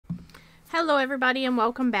Hello everybody and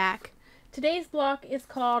welcome back. Today's block is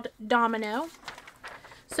called Domino.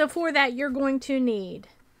 So for that you're going to need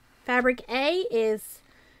fabric A is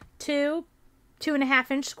two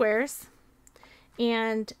 2.5-inch squares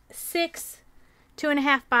and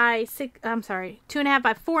 2.5 by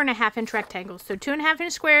 4.5-inch rectangles. So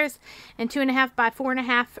 2.5-inch squares and 2.5 by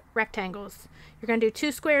 4.5 rectangles. You're going to do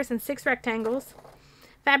 2 squares and 6 rectangles.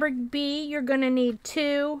 Fabric B, you're going to need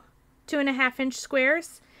 2.5-inch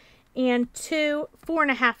squares and 2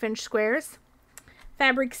 4.5-inch squares.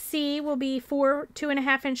 Fabric C will be 4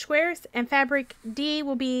 2.5-inch squares, and fabric D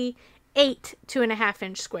will be 8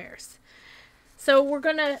 2.5-inch squares. So we're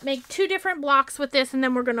going to make 2 different blocks with this, and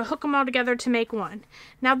then we're going to hook them all together to make one.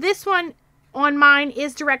 Now this one on mine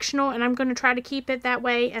is directional, and I'm going to try to keep it that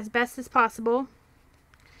way as best as possible.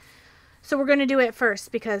 So we're going to do it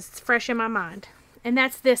first because it's fresh in my mind, and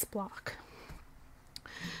that's this block.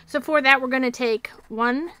 So for that we're going to take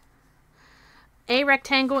one A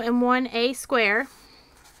rectangle and one A square.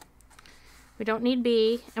 We don't need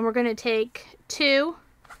B. And we're going to take 2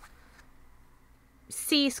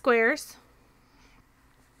 C squares.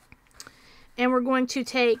 And we're going to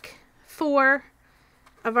take 4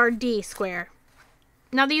 of our D square.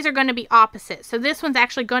 Now these are going to be opposite. So this one's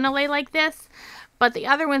actually going to lay like this, but the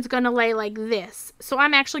other one's going to lay like this. So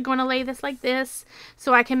I'm actually going to lay this like this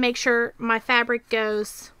so I can make sure my fabric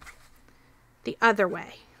goes the other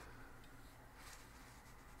way.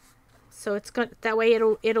 So it's good that way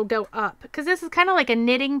it'll go up, because this is kind of like a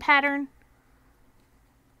knitting pattern,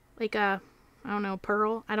 like a, I don't know,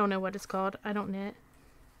 pearl. I don't know what it's called. I don't knit.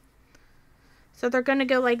 So they're going to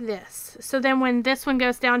go like this. So then when this one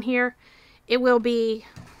goes down here, it will be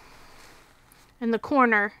in the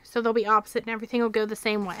corner, so they'll be opposite and everything will go the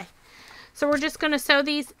same way. So we're just going to sew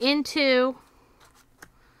these into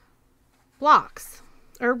blocks,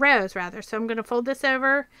 or rows rather. So I'm going to fold this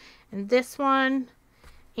over, and this one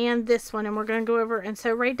and this one, and we're going to go over and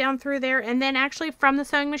sew right down through there. And then actually from the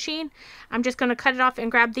sewing machine, I'm just going to cut it off and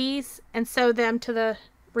grab these and sew them to the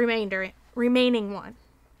remaining one.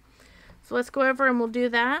 So let's go over and we'll do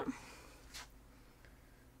that.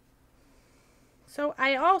 So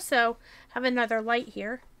I also have another light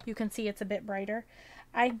here. You can see it's a bit brighter.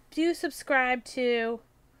 I do subscribe to,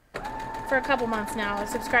 for a couple months now, I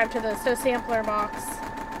subscribe to the Sew Sampler box.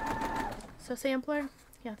 Sew Sampler?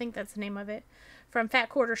 Yeah, I think that's the name of it. From Fat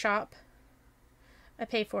Quarter Shop. I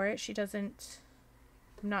pay for it. She doesn't,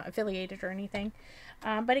 I'm not affiliated or anything.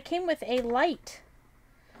 But it came with a light.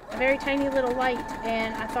 A very tiny little light.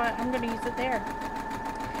 And I thought I'm going to use it there.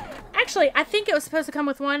 Actually, I think it was supposed to come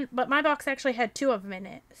with one, but my box actually had 2 of them in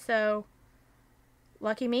it. So,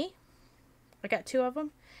 lucky me. I got 2 of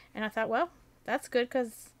them. And I thought, well, that's good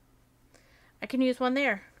because I can use one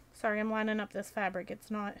there. Sorry, I'm lining up this fabric.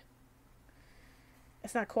 It's not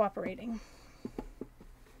cooperating.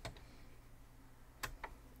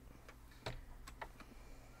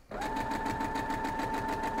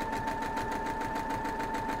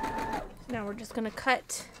 Now we're just going to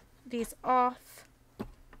cut these off.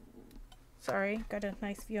 Sorry, got a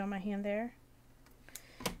nice view on my hand there.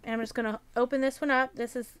 And I'm just going to open this one up.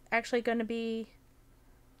 This is actually going to be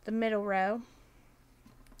the middle row.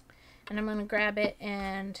 And I'm going to grab it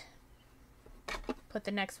and put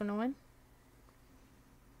the next one on.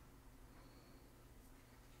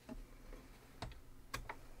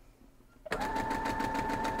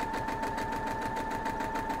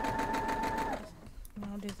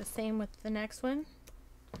 I'll do the same with the next one.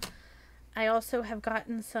 I also have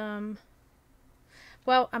gotten some,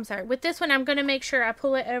 well, I'm sorry, with this one I'm going to make sure I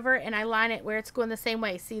pull it over and I line it where it's going the same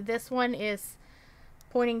way. See, this one is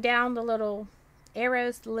pointing down, the little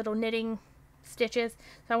arrows, the little knitting stitches,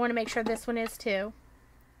 so I want to make sure this one is too.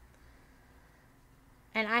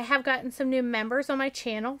 And I have gotten some new members on my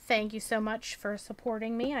channel. Thank you so much for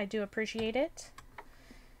supporting me. I do appreciate it.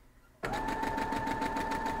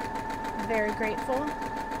 Very grateful.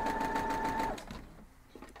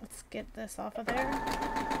 Let's get this off of there.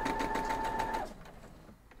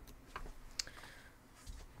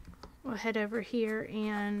 We'll head over here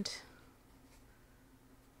and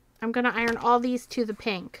I'm going to iron all these to the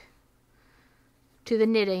pink, to the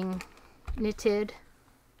knitted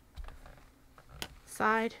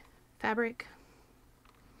side fabric.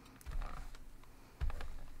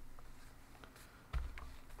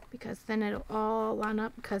 Because then it'll all line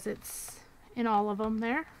up because it's in all of them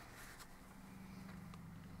there.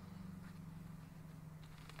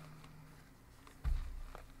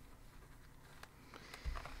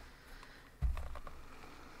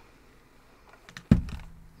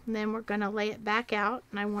 And then we're going to lay it back out,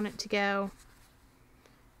 and I want it to go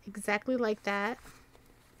exactly like that.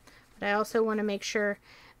 But I also want to make sure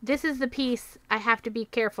this is the piece I have to be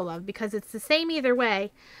careful of because it's the same either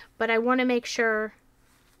way, but I want to make sure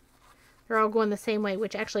they're all going the same way,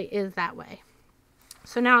 which actually is that way.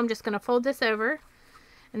 So now I'm just going to fold this over,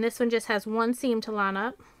 and this one just has one seam to line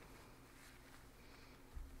up.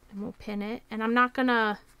 And we'll pin it. And I'm not going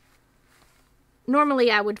to,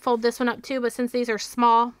 normally I would fold this one up too, but since these are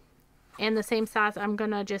small and the same size, I'm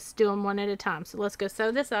going to just do them one at a time. So let's go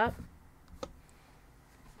sew this up.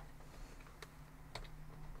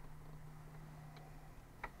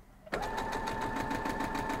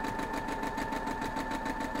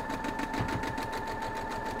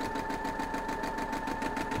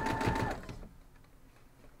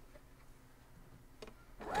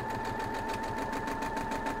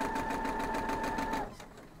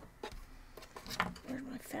 Where'd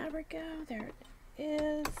my fabric go? There it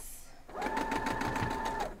is.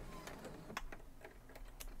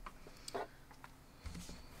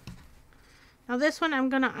 Now this one I'm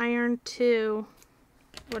going to iron to,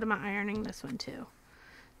 what am I ironing this one to?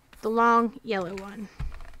 The long yellow one.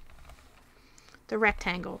 The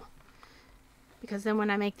rectangle. Because then when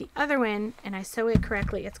I make the other one and I sew it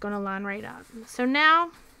correctly, it's going to line right up. So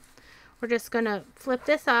now we're just going to flip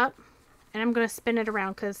this up, and I'm going to spin it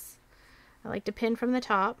around because I like to pin from the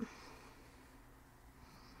top.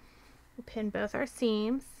 We'll pin both our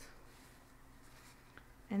seams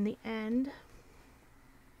and the end.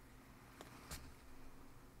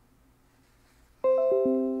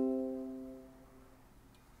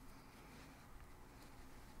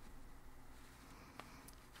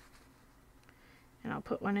 And I'll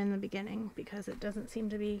put one in the beginning because it doesn't seem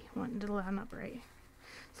to be wanting to line up right.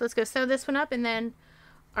 So let's go sew this one up, and then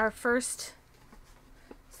our first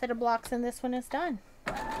set of blocks in this one is done.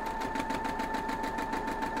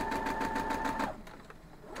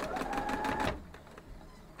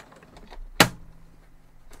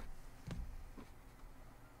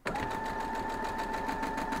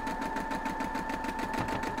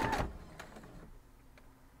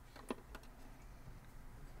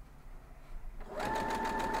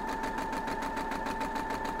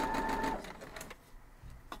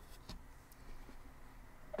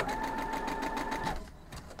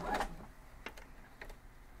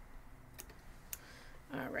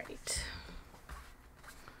 Alright.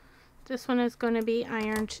 This one is going to be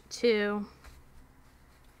ironed to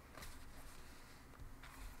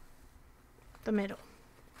the middle.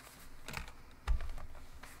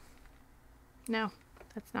 No,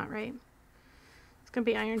 that's not right. It's going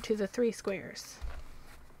to be ironed to the 3 squares.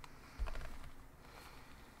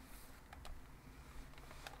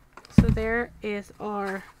 So there is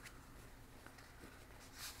our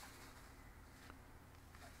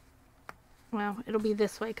well, it'll be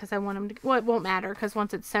this way because I want them to, well, it won't matter because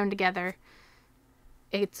once it's sewn together,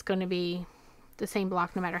 it's going to be the same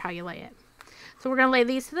block no matter how you lay it. So we're going to lay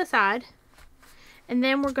these to the side, and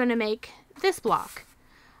then we're going to make this block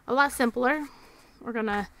a lot simpler. We're going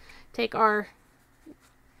to take our,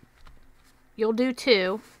 you'll do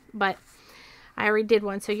 2, but I already did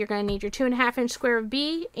one, so you're going to need your 2.5 inch square of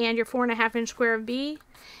B and your 4.5 inch square of B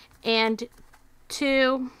and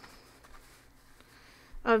 2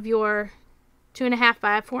 of your 2.5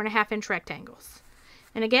 by 4.5 inch rectangles.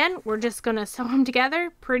 And again, we're just going to sew them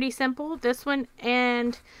together. Pretty simple. This one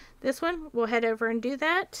and this one, we'll head over and do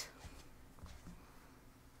that.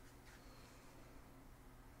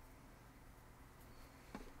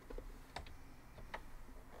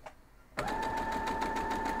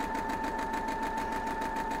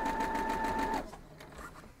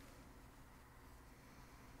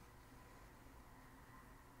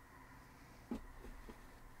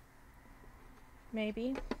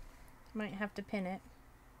 Maybe. Might have to pin it.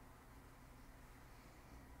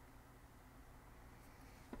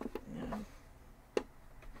 No. I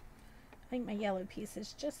think my yellow piece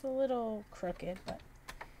is just a little crooked, but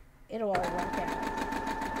it'll all work out.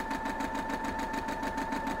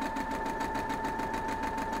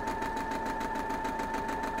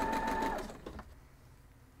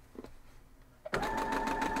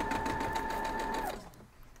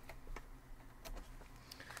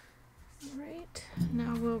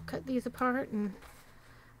 Now we'll cut these apart and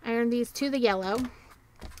iron these to the yellow,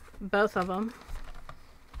 both of them.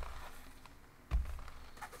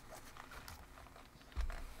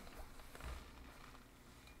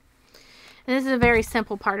 And this is a very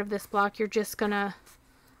simple part of this block. You're just gonna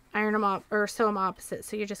iron them up or sew them opposite.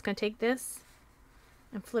 So you're just gonna take this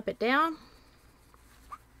and flip it down.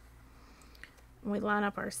 And we line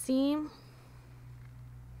up our seam.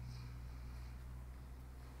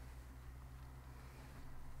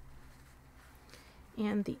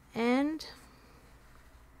 And the end,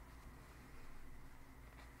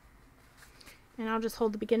 And I'll just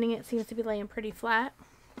hold the beginning. It seems to be laying pretty flat.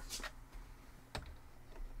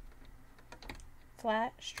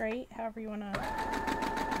 Flat, straight, however you want to.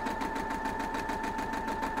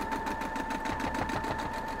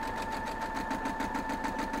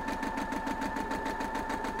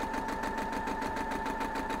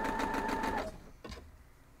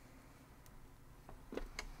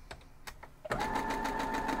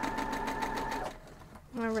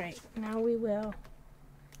 Alright, now we will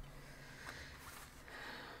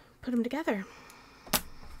put them together.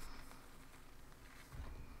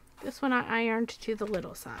 This one I ironed to the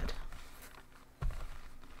little side.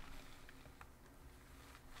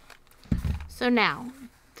 So now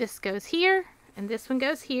this goes here and this one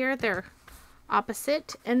goes here. They're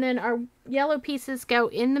opposite. And then our yellow pieces go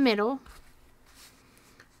in the middle.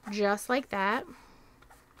 Just like that.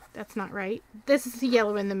 That's not right. This is the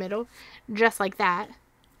yellow in the middle. Just like that.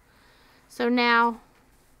 So now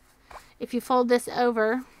if you fold this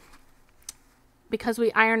over, because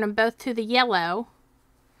we ironed them both to the yellow,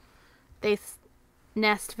 they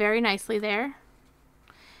nest very nicely there.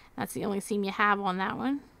 That's the only seam you have on that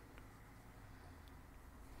one.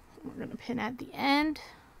 We're going to pin at the end.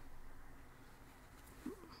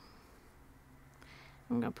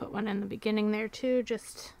 I'm going to put one in the beginning there too,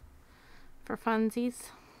 just for funsies.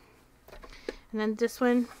 And then this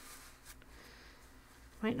one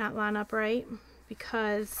might not line up right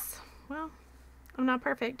because, well, I'm not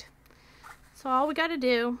perfect. So all we got to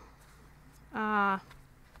do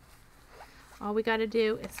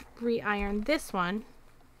is re-iron this one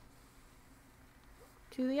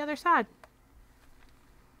to the other side.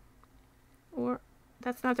 Or,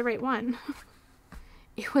 that's not the right one.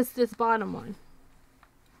 It was this bottom one.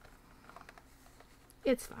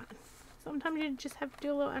 It's fine. Sometimes you just have to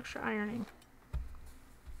do a little extra ironing.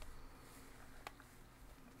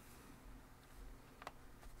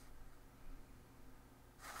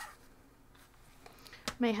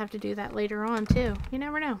 May have to do that later on too. You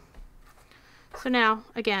never know. So now,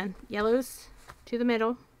 again, yellows to the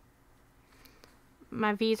middle.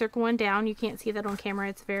 My V's are going down. You can't see that on camera.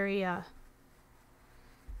 It's very,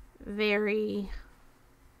 very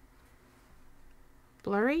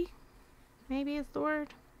blurry, maybe is the word.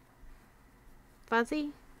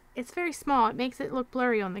 Fuzzy. It's very small. It makes it look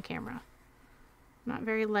blurry on the camera. Not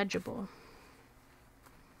very legible.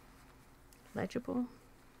 Legible?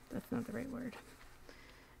 That's not the right word.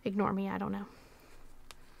 Ignore me, I don't know.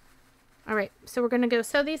 Alright, so we're going to go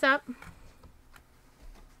sew these up.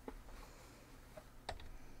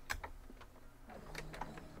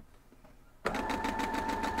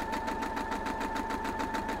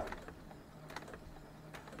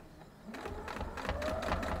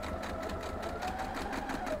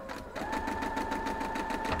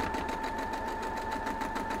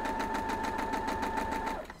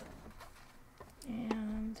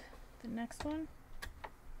 And the next one.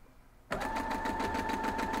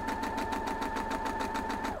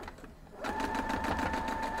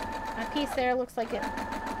 Piece there looks like it's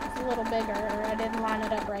a little bigger, or I didn't line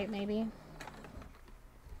it up right, maybe.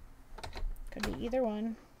 Could be either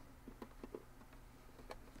one.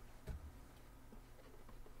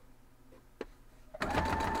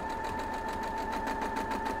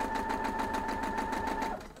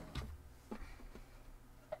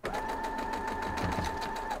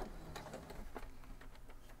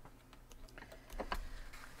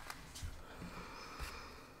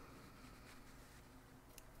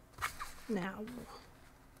 Now,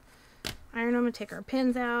 iron them and take our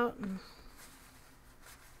pins out. And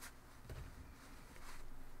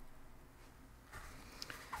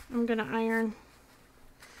I'm going to iron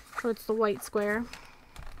towards the white square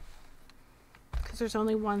because there's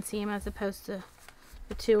only one seam as opposed to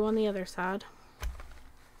the two on the other side.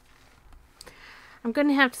 I'm going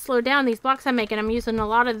to have to slow down these blocks I'm making. I'm using a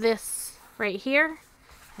lot of this right here,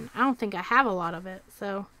 and I don't think I have a lot of it.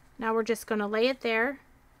 So now we're just going to lay it there.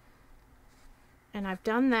 And I've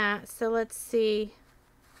done that, so let's see.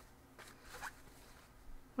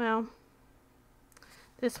 Well,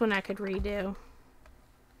 this one I could redo.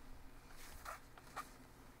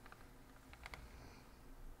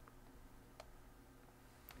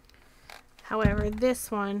 However,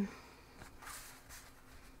 this one,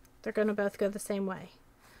 they're going to both go the same way.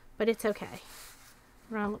 But it's okay.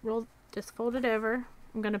 We'll just fold it over.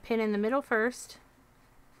 I'm going to pin in the middle first.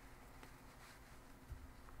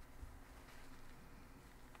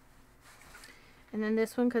 And then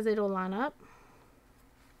this one, because it'll line up.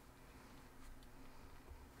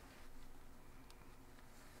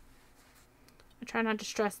 I try not to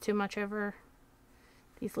stress too much over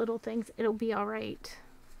these little things. It'll be all right.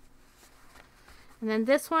 And then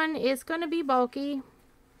this one is going to be bulky.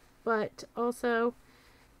 but also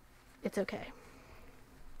it's okay.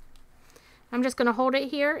 I'm just going to hold it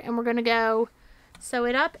here and we're going to go sew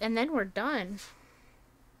it up and then we're done.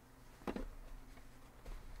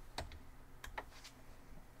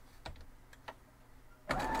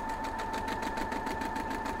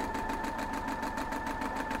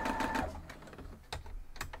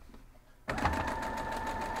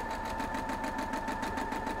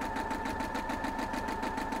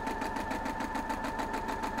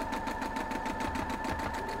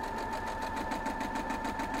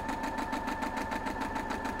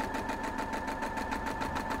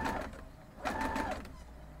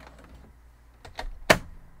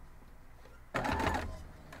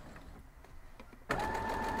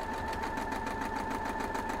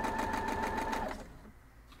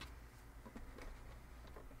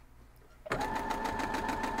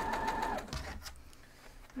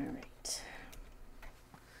 Alright,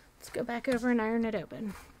 let's go back over and iron it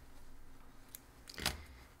open.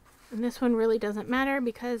 And this one really doesn't matter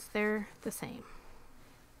because they're the same.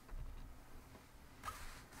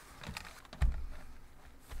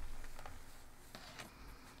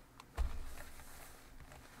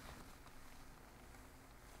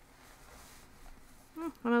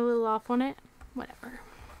 I'm a little off on it. Whatever.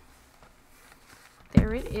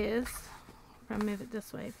 There it is. I'm gonna move it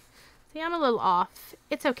this way. See, I'm a little off.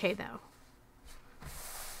 It's okay though.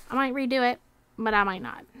 I might redo it, but I might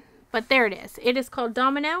not. But there it is. It is called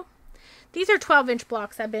Domino. These are 12-inch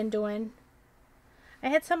blocks I've been doing. I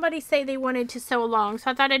had somebody say they wanted to sew along,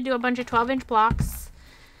 so I thought I'd do a bunch of 12-inch blocks.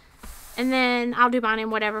 And then I'll do mine in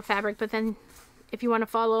whatever fabric, but then if you want to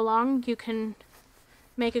follow along, you can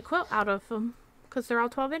make a quilt out of them because they're all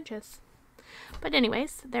 12 inches. But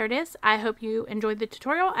anyways, there it is. I hope you enjoyed the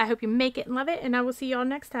tutorial. I hope you make it and love it, and I will see y'all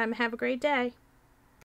next time. Have a great day.